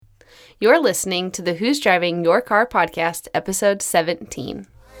You're listening to the Who's Driving Your Car podcast, episode 17.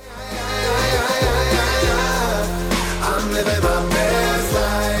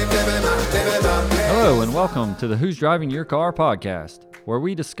 Hello and welcome to the Who's Driving Your Car podcast, where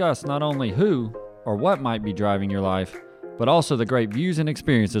we discuss not only who or what might be driving your life, but also the great views and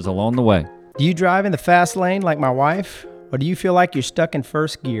experiences along the way. Do you drive in the fast lane like my wife, or do you feel like you're stuck in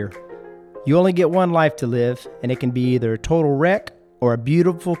first gear? You only get one life to live, and it can be either a total wreck or a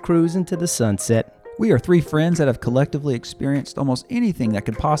beautiful cruise into the sunset. We are three friends that have collectively experienced almost anything that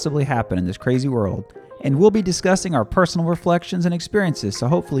could possibly happen in this crazy world, and we'll be discussing our personal reflections and experiences, so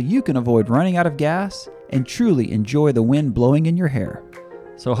hopefully you can avoid running out of gas and truly enjoy the wind blowing in your hair.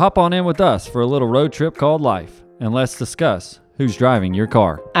 So hop on in with us for a little road trip called life, and let's discuss who's driving your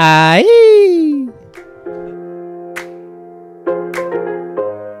car. Aye!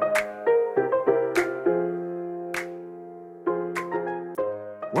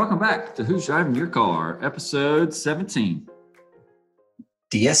 Welcome back to Who's Driving Your Car, episode 17.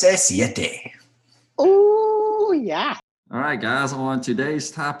 17. Oh, yeah. All right, guys, on today's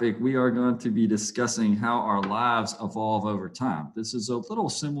topic, we are going to be discussing how our lives evolve over time. This is a little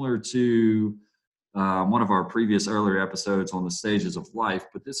similar to one of our previous earlier episodes on the stages of life,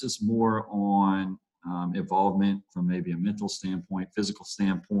 but this is more on involvement from maybe a mental standpoint, physical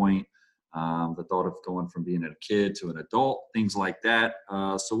standpoint, the thought of going from being a kid to an adult, things like that.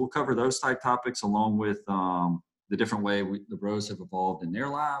 So we'll cover those type topics along with the different way the bros have evolved in their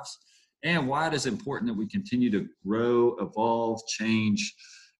lives and why it is important that we continue to grow, evolve, change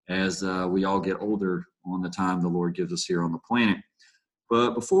as we all get older on the time the Lord gives us here on the planet.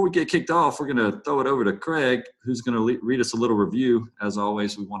 But before we get kicked off, we're going to throw it over to Craig, who's going to read us a little review. As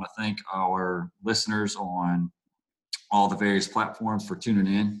always, we want to thank our listeners on all the various platforms for tuning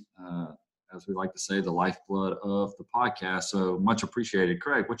in. As we like to say, the lifeblood of the podcast. So much appreciated.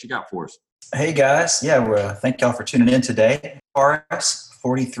 Craig, what you got for us? Hey guys, thank y'all for tuning in today. RS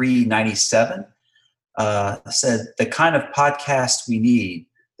 4397 said the kind of podcast we need.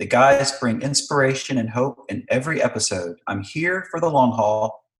 The guys bring inspiration and hope in every episode. I'm here for the long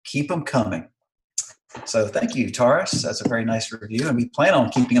haul. Keep them coming. So thank you, Taurus. That's a very nice review, and we plan on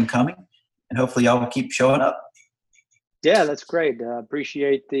keeping them coming. And hopefully y'all will keep showing up. Yeah, that's great.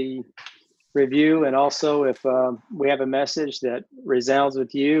 Appreciate the review. And also if we have a message that resounds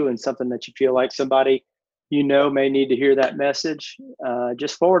with you and something that you feel like somebody you know may need to hear that message,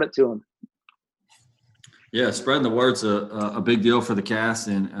 just forward it to them. Yeah, spreading the word's a big deal for the cast,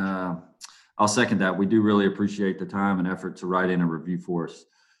 and I'll second that. We do really appreciate the time and effort to write in a review for us.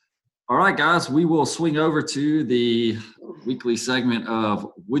 All right, guys, we will swing over to the weekly segment of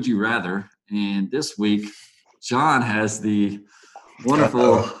Would You Rather, and this week, John has the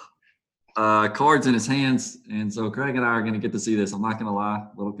wonderful cards in his hands, and so Craig and I are going to get to see this. I'm not going to lie,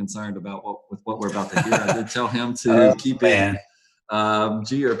 a little concerned about what we're about to hear. I did tell him to keep it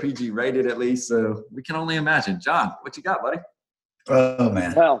G or PG rated at least, so we can only imagine. John, what you got, buddy? Oh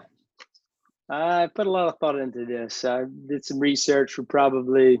man. Well, I put a lot of thought into this. I did some research for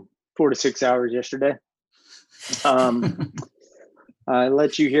probably 4 to 6 hours yesterday. I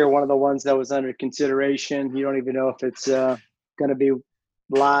let you hear one of the ones that was under consideration. You don't even know if it's going to be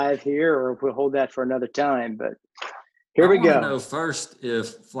live here or if we'll hold that for another time, but here we go. I want to know first if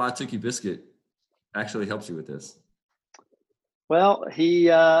Fly Tookie Biscuit actually helps you with this. Well, he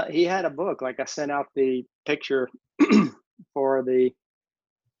had a book. Like I sent out the picture for the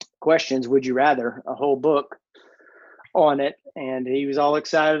questions, would you rather, a whole book on it, and he was all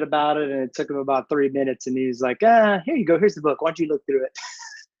excited about it, and it took him about 3 minutes, and he was like, here you go, here's the book, why don't you look through it?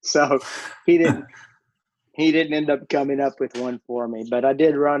 So he didn't end up coming up with one for me, but I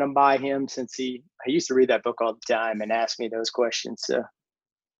did run them by him since I used to read that book all the time and ask me those questions. So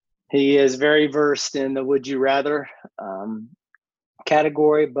he is very versed in the would you rather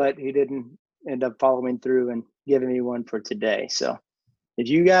category, but he didn't end up following through and giving me one for today. So if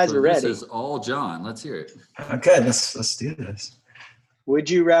you guys are ready. This is all John. Let's hear it. Okay, let's do this. Would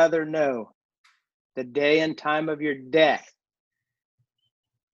you rather know the day and time of your death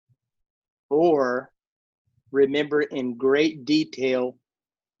or remember in great detail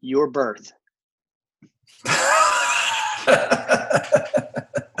your birth?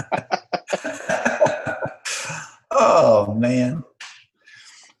 Oh man.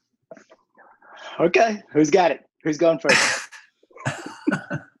 Okay, who's got it? Who's going first?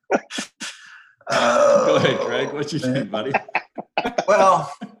 Go ahead, Craig. What you think, buddy?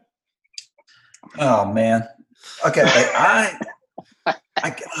 Well, oh man. Okay,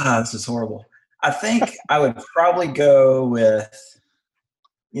 this is horrible. I think I would probably go with,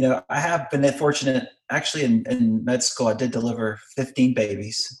 I have been fortunate actually in med school, I did deliver 15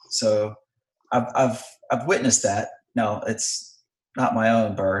 babies. So I've witnessed that. No, it's not my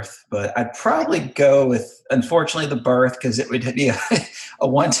own birth, but I'd probably go with, unfortunately, the birth, because it would be a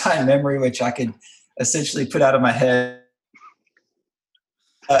one-time memory, which I could essentially put out of my head.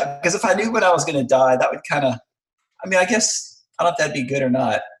 Because if I knew when I was going to die, that would kind of, I mean, I guess, I don't know if that'd be good or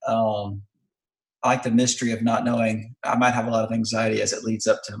not. I like the mystery of not knowing. I might have a lot of anxiety as it leads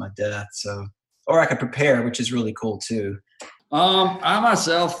up to my death. So, or I could prepare, which is really cool too. I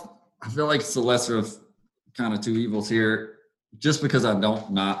myself, I feel like it's the lesser of kind of two evils here. Just because I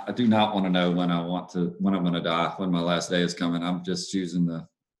do not want to know when I'm going to die, when my last day is coming. I'm just choosing to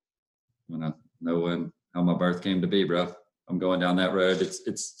know how my birth came to be, bro. I'm going down that road.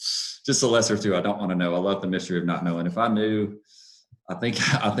 It's just a lesser of two. I don't want to know. I love the mystery of not knowing. If I knew, I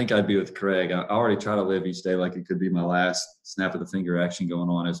think I'd be with Craig. I already try to live each day like it could be my last snap of the finger action going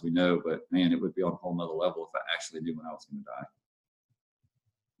on, as we know. But man, it would be on a whole nother level if I actually knew when I was going to die.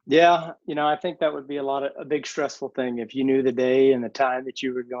 Yeah, I think that would be a big stressful thing if you knew the day and the time that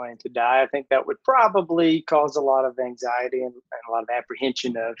you were going to die. I think that would probably cause a lot of anxiety and a lot of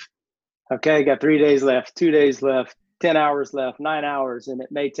apprehension of, okay, got 3 days left, 2 days left, 10 hours left, 9 hours, and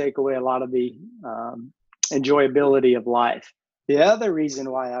it may take away a lot of the enjoyability of life. The other reason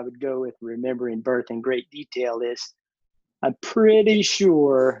why I would go with remembering birth in great detail is I'm pretty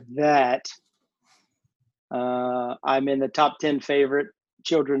sure that I'm in the top 10 favorite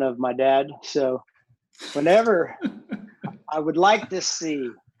children of my dad. So whenever I would like to see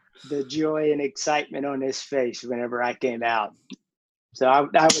the joy and excitement on his face whenever I came out. So I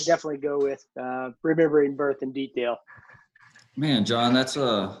would definitely go with remembering birth in detail. Man, John, that's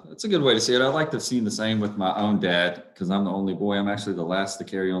a good way to see it. I like to have seen the same with my own dad, because I'm the only boy. I'm actually the last to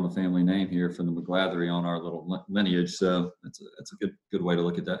carry on the family name here from the McGlathery on our little lineage. So that's a good way to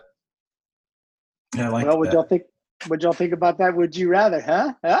look at that. Yeah, I like well, that. What'd y'all think about that? Would you rather,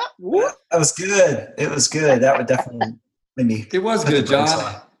 huh? That was good. It was good. That would definitely make me. It was good,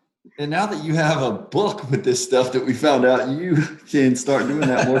 John. And now that you have a book with this stuff that we found out, you can start doing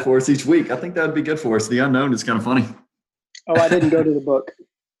that more for us each week. I think that would be good for us. The unknown is kind of funny. Oh, I didn't go to the book.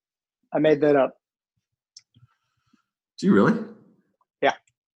 I made that up. Did you really? Yeah.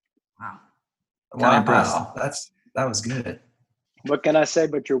 Wow. I'm kind of impressed. Wow. That was good. What can I say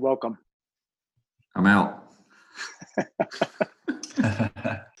but you're welcome? I'm out.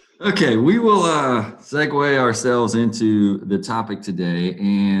 Okay, we will segue ourselves into the topic today.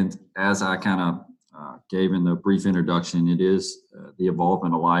 And as I kind of gave in the brief introduction, it is the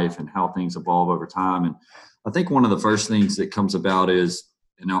evolvement of life and how things evolve over time. And I think one of the first things that comes about is,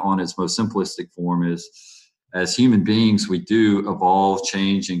 on its most simplistic form, is as human beings, we do evolve,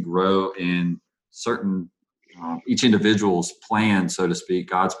 change, and grow in certain each individual's plan, so to speak.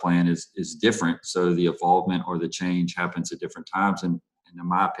 God's plan is different. So the evolvement or the change happens at different times. And in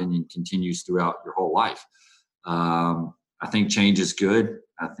my opinion, continues throughout your whole life. I think change is good.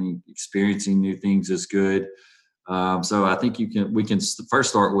 I think experiencing new things is good. So I think we can first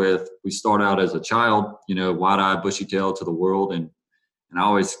start with, we start out as a child, wide-eyed, bushy-tailed to the world. And I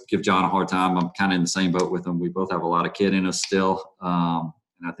always give John a hard time. I'm kind of in the same boat with him. We both have a lot of kid in us still.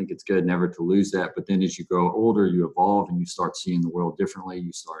 And I think it's good never to lose that. But then as you grow older, you evolve and you start seeing the world differently.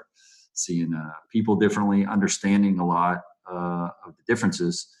 You start seeing people differently, understanding a lot of the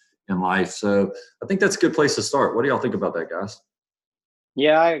differences in life. So I think that's a good place to start. What do y'all think about that, guys?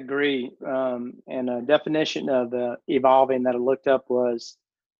 Yeah, I agree. And a definition of evolving that I looked up was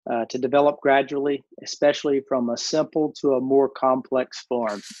to develop gradually, especially from a simple to a more complex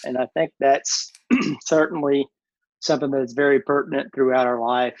form. And I think that's certainly something that's very pertinent throughout our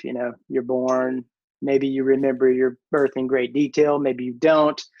life. You're born, maybe you remember your birth in great detail, maybe you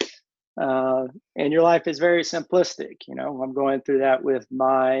don't. And your life is very simplistic. I'm going through that with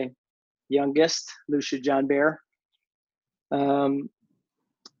my youngest, Lucia John Bear.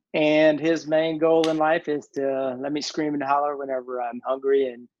 And his main goal in life is to let me scream and holler whenever I'm hungry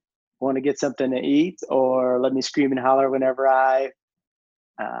and want to get something to eat, or let me scream and holler whenever I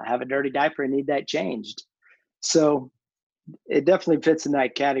have a dirty diaper and need that changed. So it definitely fits in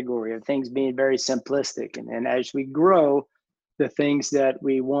that category of things being very simplistic. And as we grow, the things that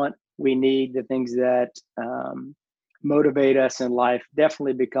we want, we need, the things that motivate us in life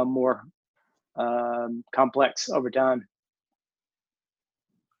definitely become more complex over time.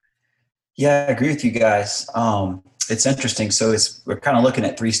 Yeah, I agree with you guys. It's interesting. So we're kind of looking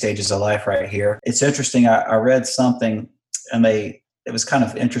at 3 stages of life right here. It's interesting. I read something and it was kind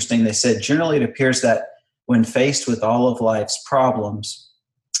of interesting. They said, generally it appears that when faced with all of life's problems,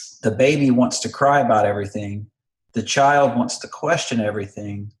 the baby wants to cry about everything. The child wants to question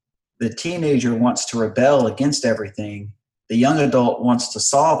everything. the teenager wants to rebel against everything. The young adult wants to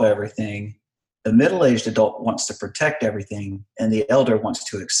solve everything. The middle-aged adult wants to protect everything, and the elder wants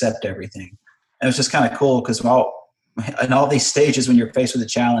to accept everything. And it's just kind of cool because in all these stages, when you're faced with a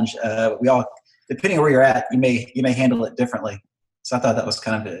challenge, we all, depending on where you're at, you may handle it differently. So I thought that was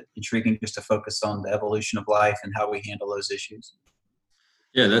kind of intriguing, just to focus on the evolution of life and how we handle those issues.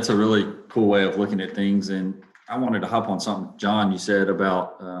 Yeah, that's a really cool way of looking at things. And I wanted to hop on something, John, you said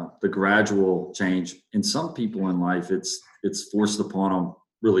about the gradual change. In some people in life, it's forced upon them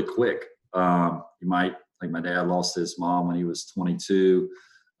really quick. You might, like my dad lost his mom when he was 22.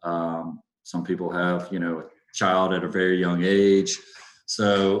 Some people have, a child at a very young age.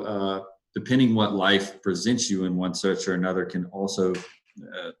 So depending what life presents you in one such or another can also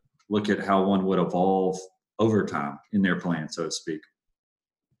look at how one would evolve over time in their plan, so to speak.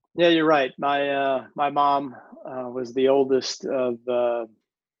 Yeah, you're right. My mom was the oldest of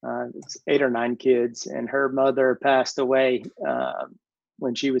 8 or 9 kids, and her mother passed away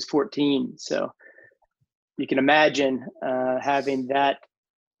when she was 14. So you can imagine having that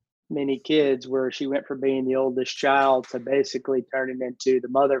many kids, where she went from being the oldest child to basically turning into the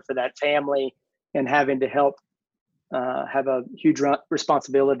mother for that family and having to help have a huge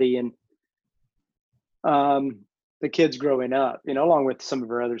responsibility and the kids growing up, along with some of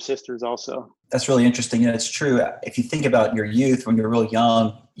her other sisters also. That's really interesting. And it's true. If you think about your youth, when you're real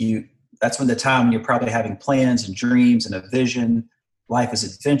young, that's when the time when you're probably having plans and dreams and a vision. Life is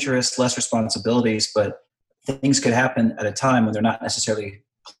adventurous, less responsibilities, but things could happen at a time when they're not necessarily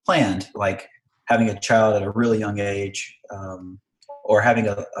planned, like having a child at a really young age, or having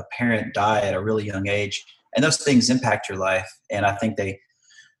a parent die at a really young age. And those things impact your life. And I think they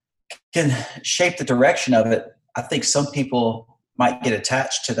can shape the direction of it. I think some people might get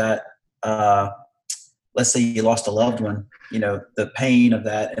attached to that. Let's say you lost a loved one, the pain of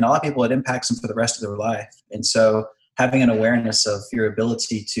that. And a lot of people, it impacts them for the rest of their life. And so having an awareness of your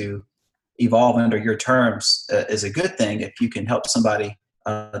ability to evolve under your terms is a good thing if you can help somebody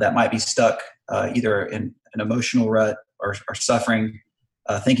that might be stuck either in an emotional rut or suffering,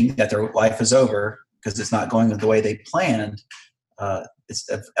 thinking that their life is over because it's not going the way they planned.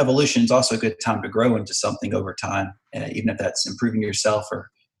 Evolution is also a good time to grow into something over time, even if that's improving yourself or,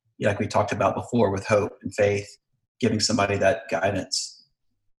 like we talked about before, with hope and faith, giving somebody that guidance.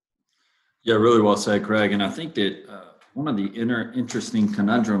 Yeah, really well said, Craig. And I think that one of the interesting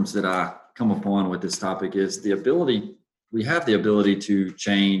conundrums that I come upon with this topic is we have the ability to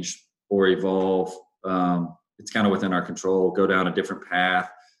change or evolve. It's kind of within our control, go down a different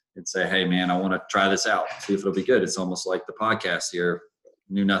path and say, hey, man, I want to try this out, see if it'll be good. It's almost like the podcast here.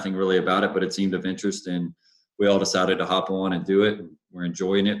 Knew nothing really about it, but it seemed of interest, and we all decided to hop on and do it. And we're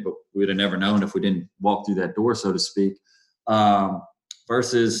enjoying it, but we'd have never known if we didn't walk through that door, so to speak.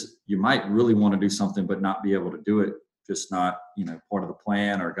 Versus you might really want to do something but not be able to do it, just not part of the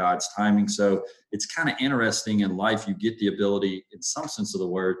plan or God's timing. So it's kind of interesting in life. You get the ability, in some sense of the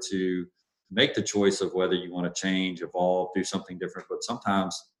word, to make the choice of whether you want to change, evolve, do something different. But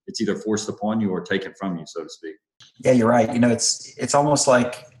sometimes it's either forced upon you or taken from you, so to speak. Yeah, you're right. It's almost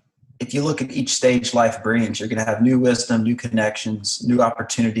like if you look at each stage life brings, you're going to have new wisdom, new connections, new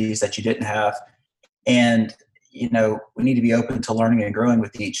opportunities that you didn't have. And, we need to be open to learning and growing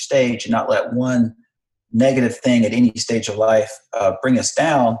with each stage and not let one negative thing at any stage of life bring us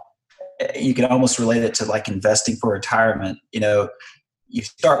down. You can almost relate it to like investing for retirement. You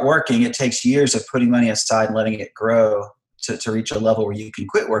start working, it takes years of putting money aside and letting it grow to reach a level where you can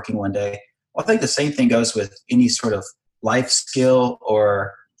quit working one day. Well, I think the same thing goes with any sort of life skill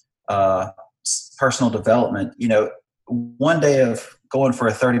or personal development. One day of going for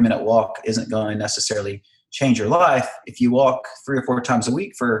a 30-minute walk isn't going to necessarily change your life. If you walk 3 or 4 times a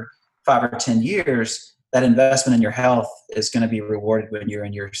week for 5 or 10 years, that investment in your health is going to be rewarded when you're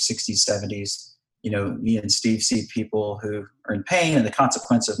in your 60s, 70s. Me and Steve see people who are in pain and the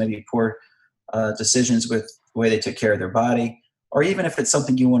consequence of maybe poor decisions with the way they took care of their body, or even if it's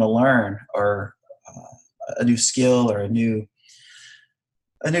something you want to learn or a new skill or a new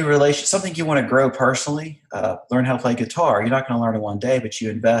relation, something you want to grow personally, learn how to play guitar. You're not going to learn in one day, but you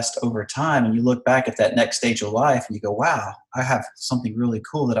invest over time and you look back at that next stage of life and you go, wow, I have something really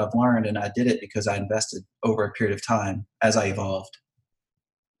cool that I've learned, and I did it because I invested over a period of time as I evolved.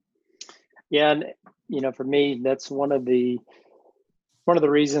 Yeah. And, for me, that's one of the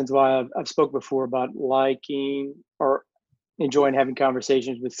reasons why I've spoke before about liking or enjoying having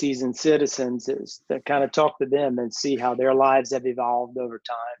conversations with seasoned citizens, is to kind of talk to them and see how their lives have evolved over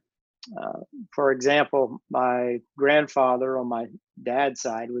time. For example, my grandfather on my dad's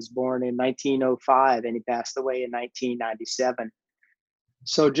side was born in 1905 and he passed away in 1997.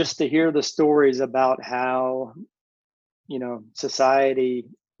 So just to hear the stories about how, society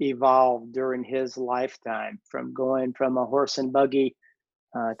evolved during his lifetime, from going from a horse and buggy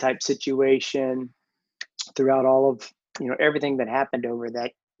type situation throughout all of, everything that happened over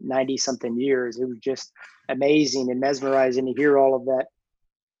that 90 something years. It was just amazing and mesmerizing to hear all of that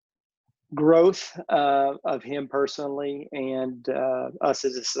growth of him personally, and us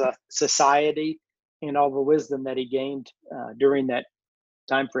as a society, and all the wisdom that he gained during that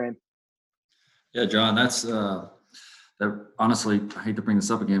time frame. Yeah, John, that's that. Honestly, I hate to bring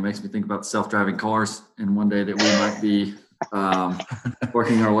this up again. It makes me think about self-driving cars, and one day that we might be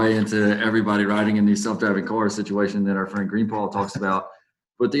working our way into everybody riding in these self-driving cars situation that our friend Green Paul talks about.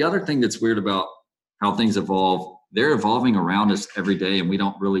 But the other thing that's weird about how things evolve, they're evolving around us every day, and we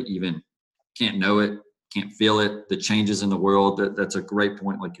don't really even can't know it, can't feel it. The changes in the world. That's a great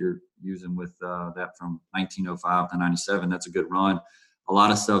point, like you're using with that from 1905 to 97. That's a good run. A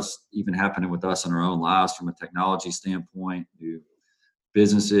lot of stuff's even happening with us in our own lives from a technology standpoint. New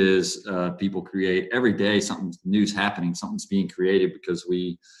businesses, people create every day. Something new's happening. Something's being created because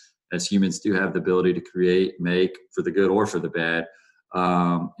we, as humans, do have the ability to create, make, for the good or for the bad.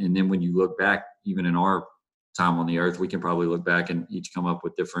 And then when you look back, even in our time on the earth, we can probably look back and each come up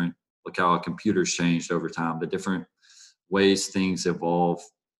with different. Look how computers changed over time. The different ways things evolve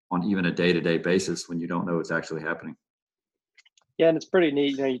on even a day-to-day basis when you don't know what's actually happening. Yeah, and it's pretty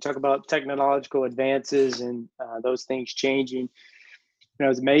neat. You talk about technological advances and those things changing.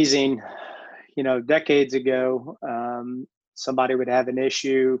 It's amazing. Decades ago, somebody would have an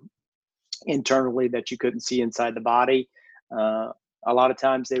issue internally that you couldn't see inside the body. A lot of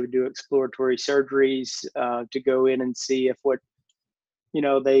times they would do exploratory surgeries to go in and see if what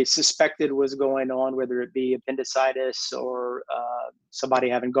they suspected was going on, whether it be appendicitis or somebody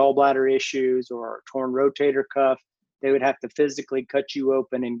having gallbladder issues or a torn rotator cuff. They would have to physically cut you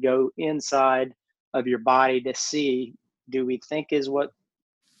open and go inside of your body to see, do we think is what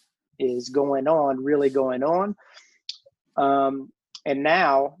is going on really going on? And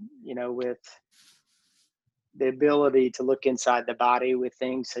now, with the ability to look inside the body with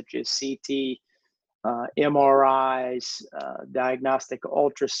things such as CT, MRIs, diagnostic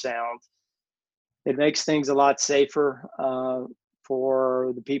ultrasound, it makes things a lot safer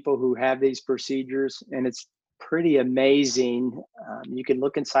for the people who have these procedures. And it's pretty amazing. You can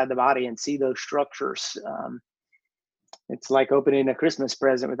look inside the body and see those structures. It's like opening a Christmas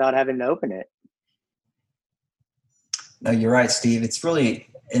present without having to open it. No, you're right, Steve. It's really,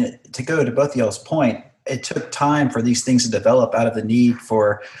 to go to both of y'all's point, it took time for these things to develop out of the need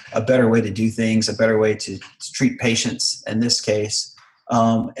for a better way to do things, a better way to treat patients in this case.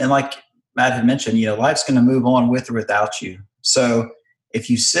 And like Matt had mentioned, life's going to move on with or without you. So if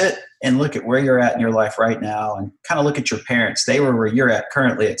you sit and look at where you're at in your life right now and kind of look at your parents, they were where you're at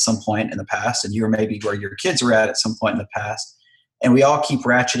currently at some point in the past, and you were maybe where your kids were at some point in the past. And we all keep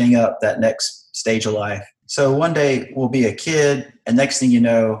ratcheting up that next stage of life. So one day we'll be a kid, and next thing you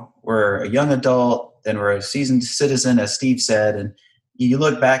know, we're a young adult, then we're a seasoned citizen, as Steve said, and you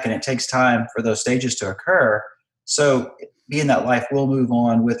look back and it takes time for those stages to occur. So being that life will move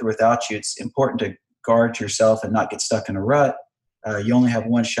on with or without you, it's important to guard yourself and not get stuck in a rut. You only have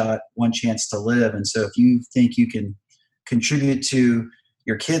one shot, one chance to live. And so if you think you can contribute to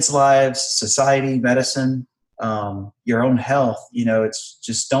your kids' lives, society, medicine, your own health, it's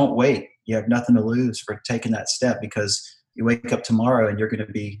just don't wait. You have nothing to lose for taking that step, because you wake up tomorrow and you're going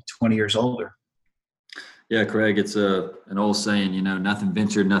to be 20 years older. Yeah, Craig, it's an old saying, nothing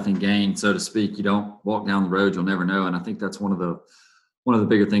ventured, nothing gained, so to speak. You don't walk down the road, you'll never know. And I think that's one of the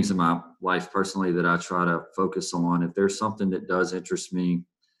bigger things in my life personally that I try to focus on. If there's something that does interest me,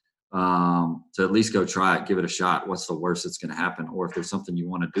 to at least go try it, give it a shot. What's the worst that's going to happen? Or if there's something you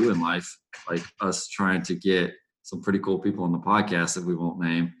want to do in life, like us trying to get some pretty cool people on the podcast that we won't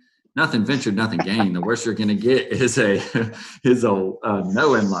name, nothing ventured, nothing gained. The worst you're going to get is a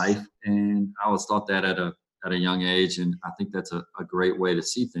no in life. And I was taught that at a young age, and I think that's a great way to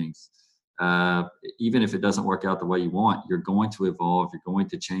see things. Even if it doesn't work out the way you want, you're going to evolve. You're going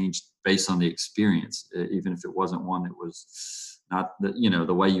to change based on the experience, even if it wasn't one that was not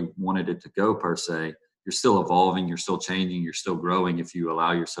the way you wanted it to go per se. You're still evolving. You're still changing. You're still growing if you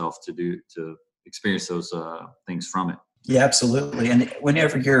allow yourself to experience those things from it. Yeah, absolutely. And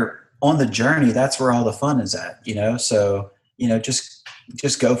whenever you're on the journey, that's where all the fun is at. So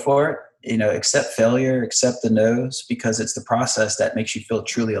just go for it. Accept failure, accept the no's, because it's the process that makes you feel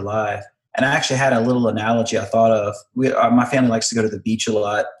truly alive. And I actually had a little analogy I thought of. My family likes to go to the beach a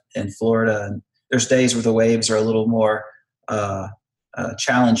lot in Florida, and there's days where the waves are a little more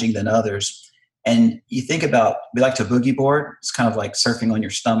challenging than others. And you think about, we like to boogie board. It's kind of like surfing on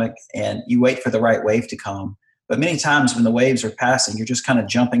your stomach, and you wait for the right wave to come. But many times when the waves are passing, you're just kind of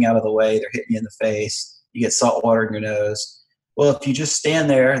jumping out of the way. They're hitting you in the face. You get salt water in your nose. Well, if you just stand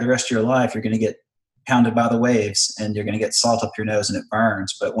there the rest of your life, you're going to get pounded by the waves, and you're going to get salt up your nose and it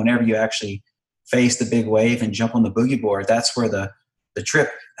burns. But whenever you actually face the big wave and jump on the boogie board, that's where the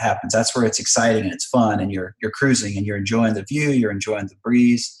trip happens. That's where it's exciting and it's fun, and you're cruising and you're enjoying the view, you're enjoying the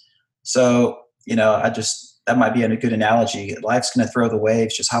breeze. So, that might be a good analogy. Life's going to throw the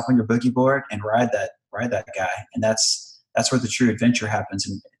waves. Just hop on your boogie board and ride that guy. And that's where the true adventure happens.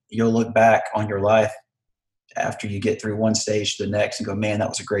 And you'll look back on your life after you get through one stage to the next and go, man, that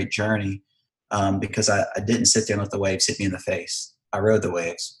was a great journey. Because I didn't sit there and let the waves hit me in the face. I rode the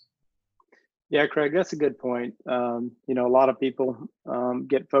waves. Yeah, Craig, that's a good point. A lot of people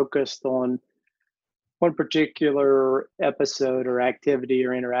get focused on one particular episode or activity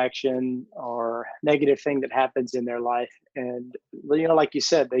or interaction or negative thing that happens in their life. And, like you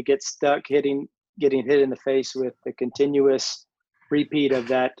said, they get stuck getting hit in the face with the continuous repeat of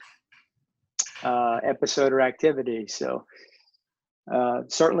that episode or activity. So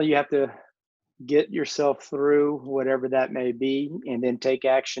certainly you have to get yourself through whatever that may be, and then take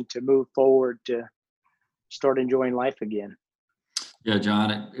action to move forward to start enjoying life again. Yeah,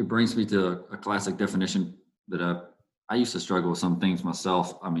 John, it brings me to a classic definition that I used to struggle with some things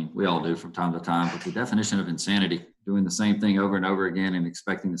myself. I mean, we all do from time to time, but the definition of insanity, doing the same thing over and over again and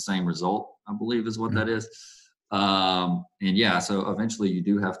expecting the same result, I believe is what that is. So eventually you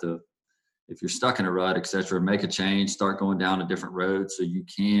do have to, if you're stuck in a rut, et cetera, make a change, start going down a different road so you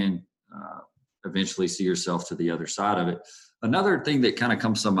can eventually see yourself to the other side of it. Another thing that kind of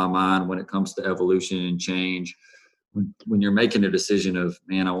comes to my mind when it comes to evolution and change, when you're making a decision of,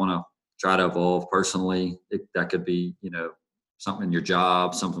 man, I want to try to evolve personally, that could be, something in your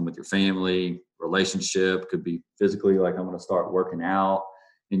job, something with your family, relationship, could be physically, like I'm going to start working out,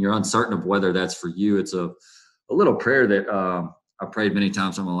 and you're uncertain of whether that's for you. It's a little prayer that I prayed many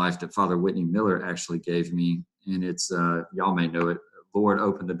times in my life that Father Whitney Miller actually gave me. And it's, y'all may know it. Lord,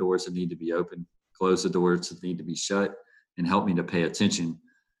 open the doors that need to be open, close the doors that need to be shut, and help me to pay attention.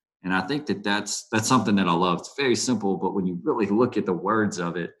 And I think that's something that I love. It's very simple, but when you really look at the words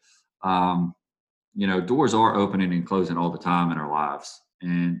of it, doors are opening and closing all the time in our lives.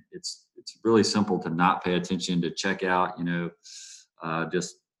 And it's really simple to not pay attention, to check out,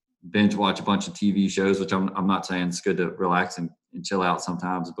 just binge watch a bunch of TV shows, which I'm not saying it's good to relax and chill out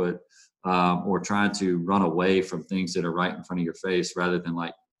sometimes, but or trying to run away from things that are right in front of your face, rather than,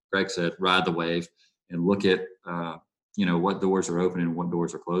 like Greg said, ride the wave and look at, what doors are opening and what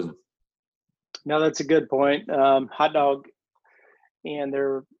doors are closing. No, that's a good point. Hot dog, and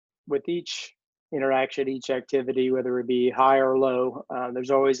they're, with each interaction, each activity, whether it be high or low,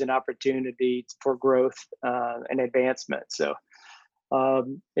 there's always an opportunity for growth and advancement. So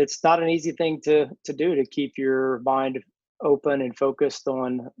it's not an easy thing to do, to keep your mind open and focused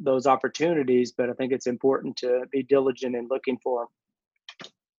on those opportunities, but I think it's important to be diligent in looking for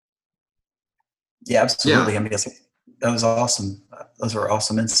them. Yeah, absolutely. Yeah. I mean, that was awesome. Those were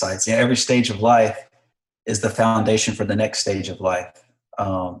awesome insights. Yeah, every stage of life is the foundation for the next stage of life.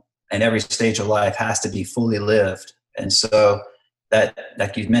 And every stage of life has to be fully lived. And so that,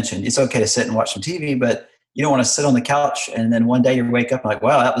 like you mentioned, it's okay to sit and watch some TV, but you don't want to sit on the couch and then one day you wake up like,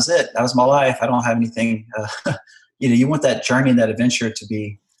 wow, that was it. That was my life. I don't have anything. You want that journey and that adventure to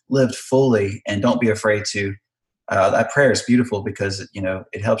be lived fully, and don't be afraid to. That prayer is beautiful because,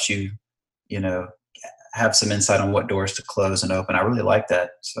 it helps you, have some insight on what doors to close and open. I really like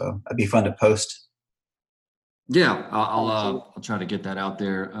that. So that'd be fun to post. Yeah, I'll try to get that out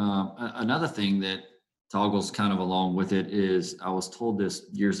there. Another thing that toggles kind of along with it is, I was told this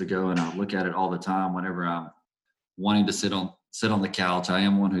years ago, and I look at it all the time whenever I'm wanting to sit on the couch. I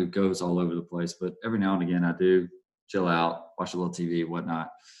am one who goes all over the place, but every now and again I do chill out, watch a little TV, whatnot.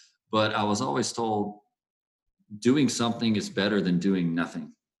 But I was always told doing something is better than doing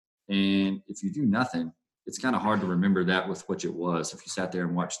nothing. And if you do nothing, it's kind of hard to remember that with what it was. If you sat there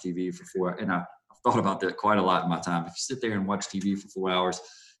and watched TV for 4 hours, and I've thought about that quite a lot in my time. If you sit there and watch TV for 4 hours,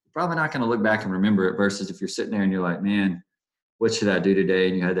 you're probably not going to look back and remember it, versus if you're sitting there and you're like, man, what should I do today?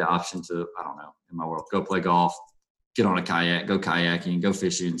 And you had the option to, I don't know, in my world, go play golf, get on a kayak, go kayaking, go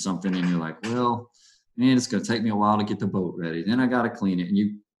fishing, something. And you're like, well, man, it's going to take me a while to get the boat ready. Then I got to clean it. And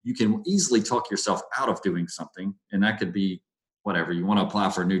you can easily talk yourself out of doing something. And that could be whatever. You want to apply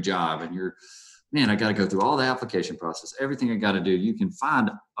for a new job and you're, man, I got to go through all the application process, everything I got to do. You can find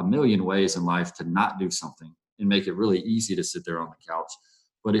a million ways in life to not do something and make it really easy to sit there on the couch.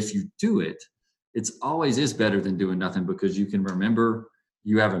 But if you do it, it's always is better than doing nothing, because you can remember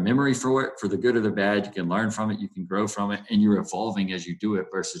you have a memory for it, for the good or the bad. You can learn from it, you can grow from it, and you're evolving as you do it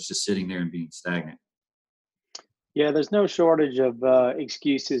versus just sitting there and being stagnant. Yeah, there's no shortage of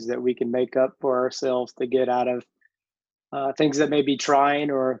excuses that we can make up for ourselves to get out of things that may be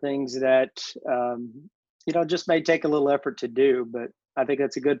trying, or things that just may take a little effort to do. But I think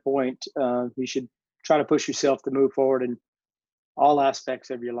that's a good point. You should try to push yourself to move forward in all aspects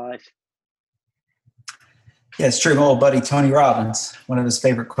of your life. Yeah, it's true. My old buddy Tony Robbins, one of his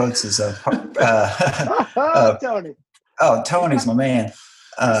favorite quotes is Tony. Oh, Tony's my man.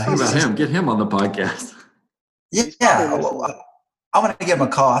 What about him? Get him on the podcast. Yeah, I want to give him a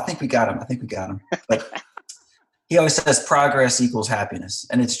call. I think we got him. But he always says progress equals happiness.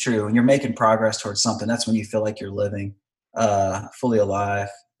 And it's true. When you're making progress towards something, that's when you feel like you're living fully alive.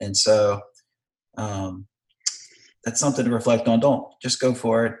 And so that's something to reflect on. Don't just go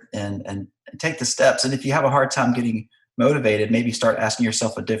for it and take the steps. And if you have a hard time getting motivated, maybe start asking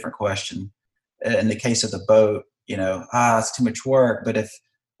yourself a different question. In the case of the boat, it's too much work. But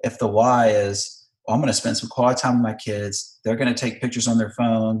if the why is, well, I'm going to spend some quality time with my kids, they're going to take pictures on their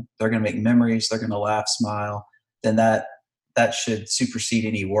phone, they're going to make memories, they're going to laugh, smile, then that should supersede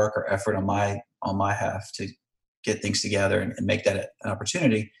any work or effort on my half to get things together and make that an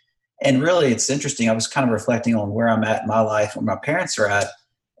opportunity. And really, it's interesting. I was kind of reflecting on where I'm at in my life, where my parents are at.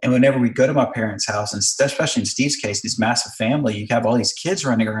 And whenever we go to my parents' house, and especially in Steve's case, this massive family, you have all these kids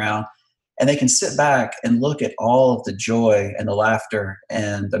running around, and they can sit back and look at all of the joy and the laughter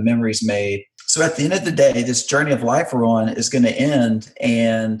and the memories made. So at the end of the day, this journey of life we're on is going to end,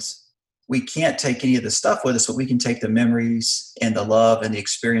 and we can't take any of the stuff with us, but we can take the memories and the love and the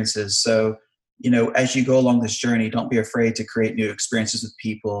experiences. So as you go along this journey, don't be afraid to create new experiences with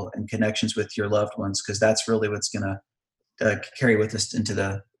people and connections with your loved ones, because that's really what's going to carry with us into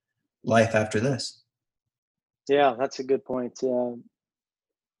the life after this. Yeah, that's a good point. Well,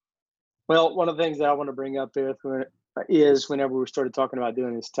 one of the things that I want to bring up is whenever we started talking about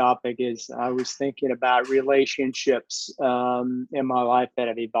doing this topic is I was thinking about relationships in my life that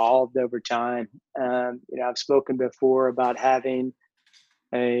have evolved over time. I've spoken before about having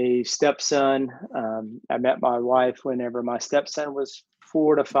a stepson. I met my wife whenever my stepson was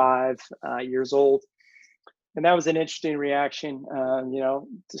 4 to 5 years old. And that was an interesting reaction.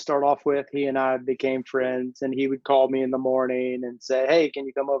 To start off with, he and I became friends, and he would call me in the morning and say, "Hey, can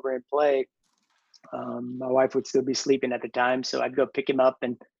you come over and play?" My wife would still be sleeping at the time, so I'd go pick him up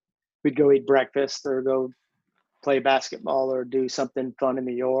and we'd go eat breakfast or go play basketball or do something fun in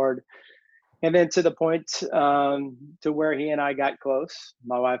the yard. And then to the point to where he and I got close.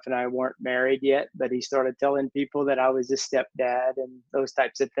 My wife and I weren't married yet, but he started telling people that I was his stepdad and those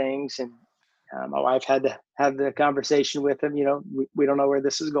types of things. And my wife had to have the conversation with him. We don't know where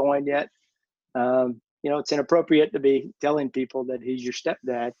this is going yet. It's inappropriate to be telling people that he's your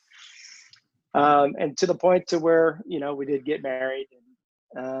stepdad. And to the point to where, we did get married,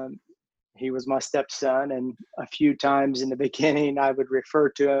 and he was my stepson. And a few times in the beginning, I would refer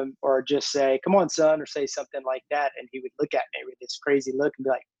to him or just say, "Come on, son," or say something like that. And he would look at me with this crazy look and be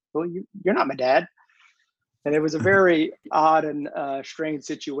like, "Well, you're not my dad." And it was a very odd and strange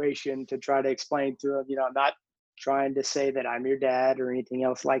situation to try to explain to him, I'm not trying to say that I'm your dad or anything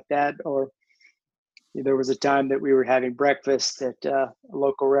else like that. Or there was a time that we were having breakfast at a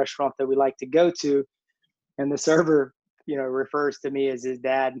local restaurant that we like to go to, and the server, refers to me as his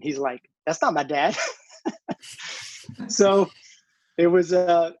dad, and he's like, "That's not my dad." So it was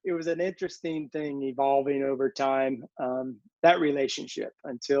an interesting thing evolving over time, that relationship,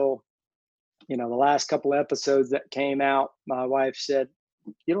 until the last couple episodes that came out. My wife said,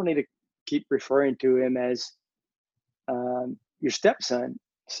 "You don't need to keep referring to him as your stepson."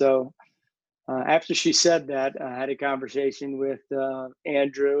 So after she said that, I had a conversation with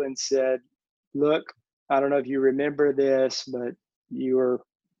Andrew and said, "Look, I don't know if you remember this, but you were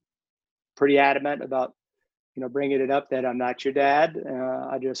pretty adamant about, bringing it up that I'm not your dad.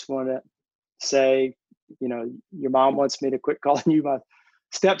 I just want to say, your mom wants me to quit calling you my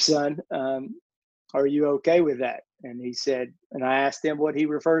stepson. Are you okay with that?" And he said, and I asked him what he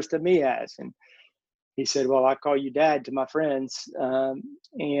refers to me as. And he said, "Well, I call you dad to my friends."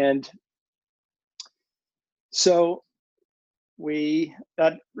 And so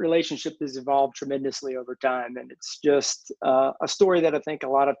that relationship has evolved tremendously over time. And it's just a story that I think a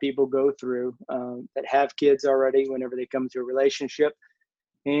lot of people go through that have kids already whenever they come to a relationship.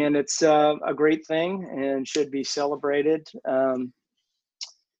 And it's a great thing and should be celebrated.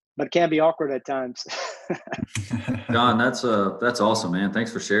 But it can be awkward at times. John, that's awesome, man.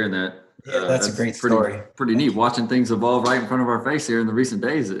 Thanks for sharing that. That's a great story. Pretty neat watching things evolve right in front of our face here in the recent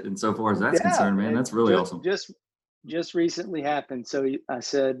days. And so far as that's concerned, man, that's really awesome. just recently happened. So I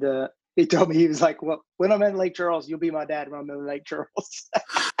said, he told me, he was like, well, when I'm in Lake Charles, you'll be my dad when I'm in Lake Charles.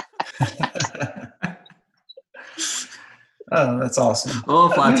 Oh, that's awesome. Oh,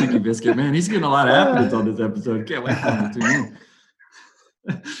 Fly Tiki Biscuit, man, he's getting a lot of evidence on this episode. Can't wait for him to tune in.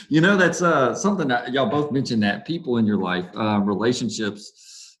 You know, that's something that y'all both mentioned, that people in your life,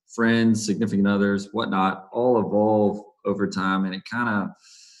 relationships, friends, significant others, whatnot, all evolve over time. And it kind of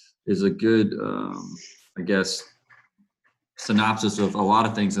is a good, I guess, synopsis of a lot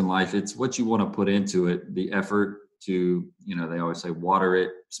of things in life. It's what you want to put into it, the effort to, you know, they always say water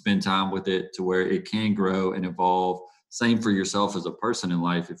it, spend time with it to where it can grow and evolve. Same for yourself as a person in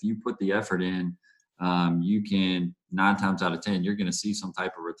life. If you put the effort in, you can 9 times out of 10, you're going to see some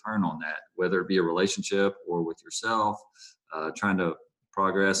type of return on that, whether it be a relationship or with yourself, trying to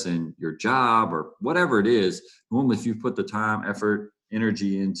progress in your job or whatever it is. Normally, if you put the time, effort,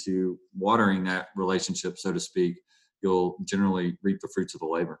 energy into watering that relationship, so to speak, you'll generally reap the fruits of the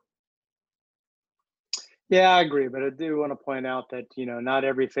labor. Yeah, I agree. But I do want to point out that, you know, not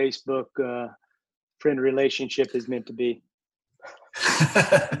every Facebook friend relationship is meant to be.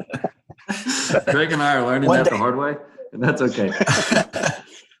 Craig and I are learning the hard way, and that's okay.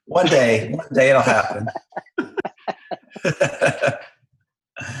 One day it'll happen.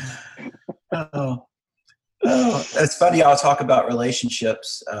 It's funny. I'll talk about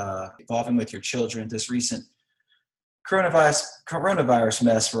relationships evolving with your children. This recent coronavirus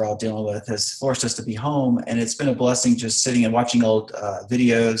mess we're all dealing with has forced us to be home, and it's been a blessing just sitting and watching old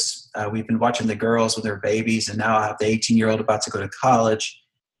videos. We've been watching the girls with their babies, and now I have the 18-year-old about to go to college.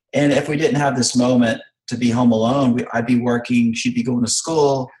 And if we didn't have this moment to be home alone, I'd be working, she'd be going to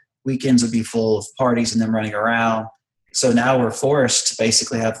school, weekends would be full of parties and them running around. So now we're forced to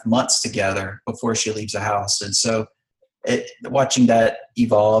basically have months together before she leaves the house. And so watching that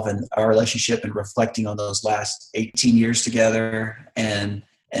evolve and our relationship and reflecting on those last 18 years together and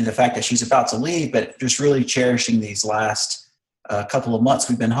the fact that she's about to leave, but just really cherishing these last couple of months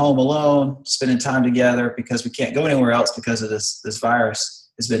we've been home alone, spending time together because we can't go anywhere else because of this virus,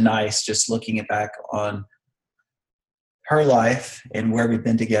 has been nice. Just looking back on her life and where we've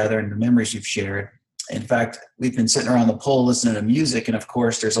been together and the memories we've shared. In fact, we've been sitting around the pool listening to music, and of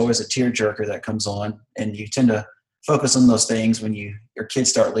course there's always a tearjerker that comes on, and you tend to focus on those things when your kids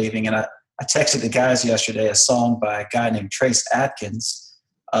start leaving. And I texted the guys yesterday a song by a guy named Trace Atkins.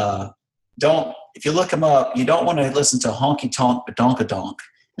 If you look him up, you don't want to listen to Honky Tonk Badonkadonk.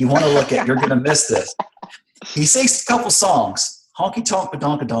 You want to look at You're Gonna Miss This. He sings a couple songs, Honky Tonk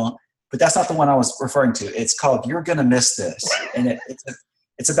Badonkadonk, but that's not the one I was referring to. It's called You're Gonna Miss This. And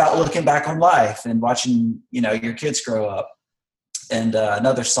it's about looking back on life and watching, you know, your kids grow up. And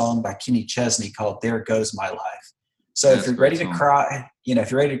another song by Kenny Chesney called There Goes My Life. So if you're ready to cry,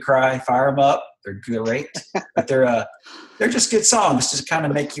 fire them up. They're great, but they're just good songs to kind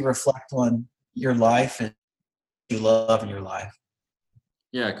of make you reflect on your life and you love in your life.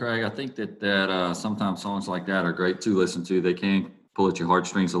 Yeah, Craig, I think that sometimes songs like that are great to listen to. They can pull at your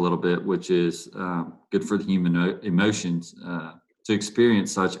heartstrings a little bit, which is good for the human emotions to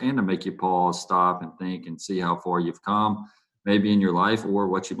experience such and to make you pause, stop, and think and see how far you've come, maybe in your life or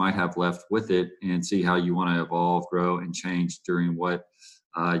what you might have left with it, and see how you want to evolve, grow, and change during what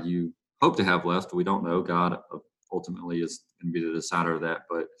you hope to have left. We don't know. God ultimately is going to be the decider of that,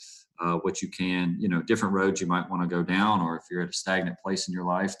 but what you can, you know, different roads you might want to go down, or if you're at a stagnant place in your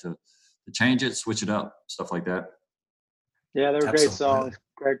life to change it, switch it up, stuff like that. Yeah, they're great songs.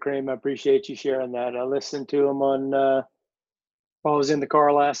 Greg Cream, I appreciate you sharing that. I listened to them while I was in the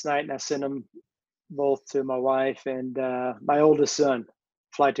car last night, and I sent them both to my wife and my oldest son,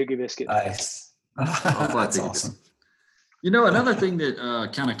 Fly Tiki Biscuit. Nice. That's awesome. You know, another thing that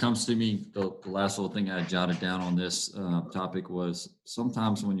kind of comes to me, the last little thing I jotted down on this topic was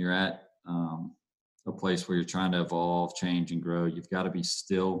sometimes when you're at a place where you're trying to evolve, change, and grow, you've got to be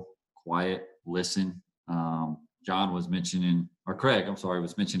still, quiet, listen. John was mentioning, or Craig, I'm sorry,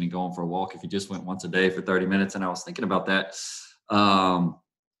 was mentioning going for a walk if you just went once a day for 30 minutes. And I was thinking about that.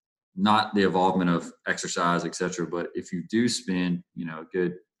 Not the involvement of exercise, et cetera, but if you do spend, you know, a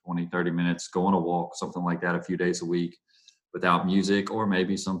good 20, 30 minutes, go on a walk, something like that, a few days a week without music, or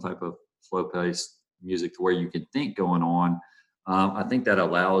maybe some type of slow paced music to where you can think going on. I think that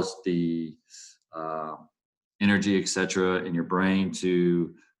allows the energy, et cetera, in your brain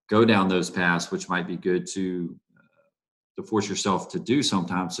to go down those paths, which might be good to force yourself to do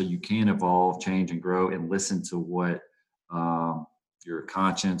sometimes so you can evolve, change, and grow and listen to what your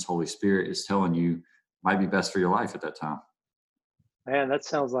conscience, Holy Spirit is telling you might be best for your life at that time. Man, that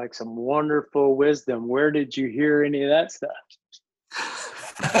sounds like some wonderful wisdom. Where did you hear any of that stuff?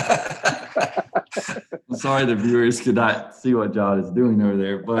 sorry the viewers could not see what John is doing over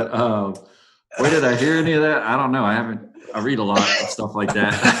there. But where did I hear any of that? I don't know. I read a lot of stuff like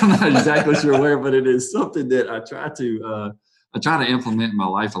that. I'm not exactly sure where, but it is something that I try to implement in my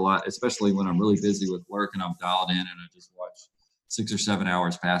life a lot, especially when I'm really busy with work and I'm dialed in and I just watch 6 or 7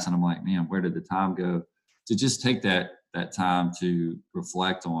 hours pass and I'm like, man, where did the time go? To just take that time to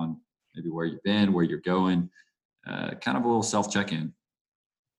reflect on maybe where you've been, where you're going, kind of a little self check-in.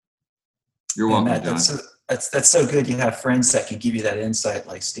 You're welcome, Matt, John. That's so good. You have friends that can give you that insight,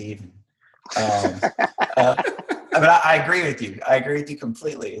 like Steve. But I agree with you. I agree with you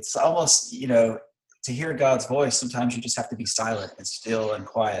completely. It's almost, to hear God's voice, sometimes you just have to be silent and still and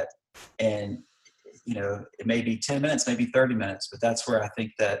quiet. And, it may be 10 minutes, maybe 30 minutes, but that's where I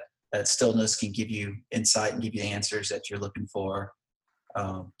think that stillness can give you insight and give you the answers that you're looking for.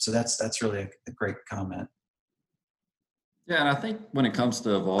 So that's really a great comment. Yeah, and I think when it comes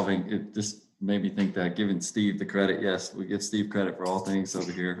to evolving, it just made me think that giving Steve the credit, yes, we give Steve credit for all things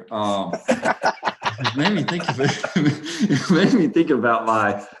over here. It made me think about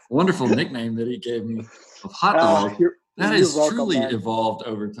my wonderful nickname that he gave me of Hot Dog. That has truly evolved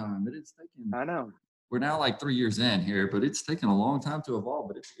over time. It is taken. I know. We're now like 3 years in here, but it's taken a long time to evolve.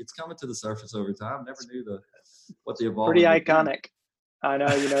 But it's coming to the surface over time. Never knew what the evolvement. Pretty iconic. I know.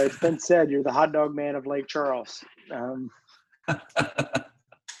 It's been said you're the hot dog man of Lake Charles. It's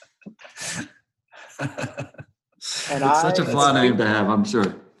such a fun name to have, I'm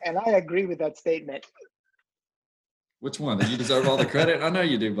sure. And I agree with that statement. Which one? You deserve all the credit? I know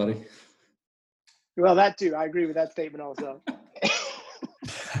you do, buddy. Well, that too. I agree with that statement also.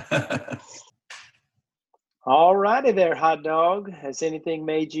 All righty there, hot dog. Has anything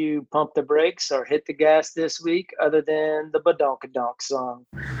made you pump the brakes or hit the gas this week other than the Badonkadonk song?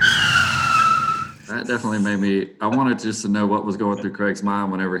 That definitely made me. I wanted just to know what was going through Craig's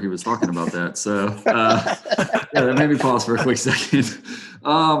mind whenever he was talking about that. So, that made me pause for a quick second. We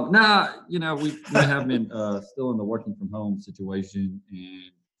have been still in the working from home situation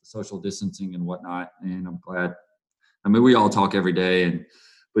and social distancing and whatnot. And I'm glad. I mean, we all talk every day,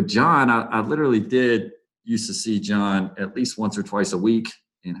 but John, I literally used to see John at least once or twice a week,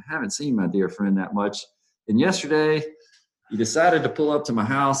 and I haven't seen my dear friend that much. And yesterday, he decided to pull up to my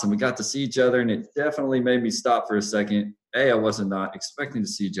house and we got to see each other, and it definitely made me stop for a second. A, I wasn't not expecting to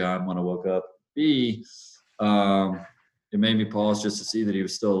see John when I woke up. B, it made me pause just to see that he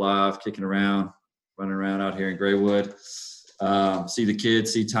was still alive, kicking around, running around out here in Graywood. See the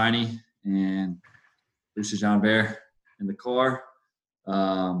kids, see Tiny and Lucia John Bear in the car.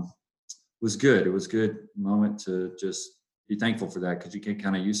 It was good. It was a good moment to just be thankful for that, because you get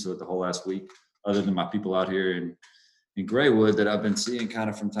kind of used to it the whole last week, other than my people out here in Graywood that I've been seeing kind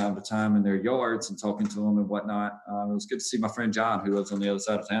of from time to time in their yards and talking to them and whatnot. It was good to see my friend John, who lives on the other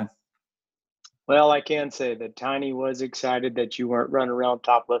side of town. Well, I can say that Tiny was excited that you weren't running around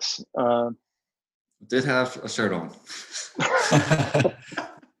topless. Did have a shirt on.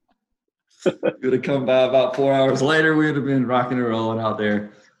 Could have come by about 4 hours later. We would have been rocking and rolling out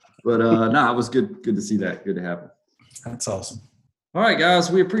there. But it was good to see that. Good to have him. That's awesome. All right, guys,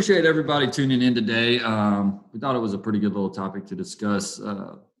 we appreciate everybody tuning in today. We thought it was a pretty good little topic to discuss,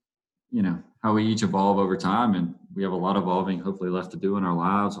 how we each evolve over time. And we have a lot of evolving hopefully left to do in our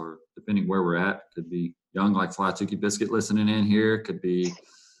lives, or depending where we're at. Could be young like Fly Tukey Biscuit listening in here. Could be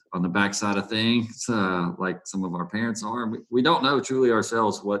on the backside of things like some of our parents are. And we don't know truly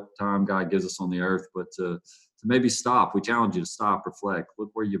ourselves what time God gives us on the earth, but to maybe stop. We challenge you to stop, reflect,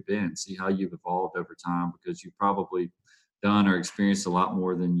 look where you've been, see how you've evolved over time, because you've probably done or experienced a lot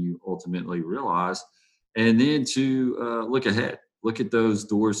more than you ultimately realize. And then to look ahead, look at those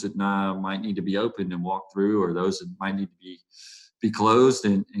doors that might need to be opened and walk through, or those that might need to be closed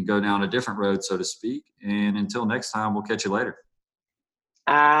and go down a different road, so to speak. And until next time, we'll catch you later.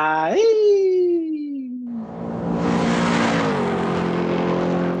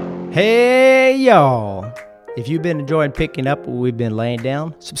 Hey, y'all. If you've been enjoying picking up what we've been laying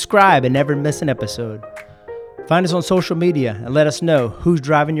down, subscribe and never miss an episode. Find us on social media and let us know who's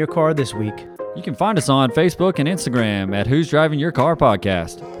driving your car this week. You can find us on Facebook and Instagram at Who's Driving Your Car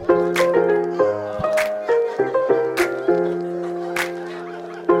Podcast.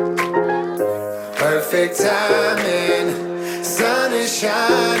 Perfect timing, sun is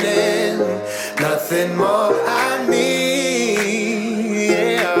shining, nothing more I need,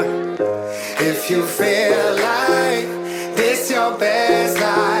 yeah. If you feel like this your best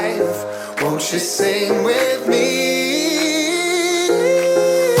life, won't you sing with me?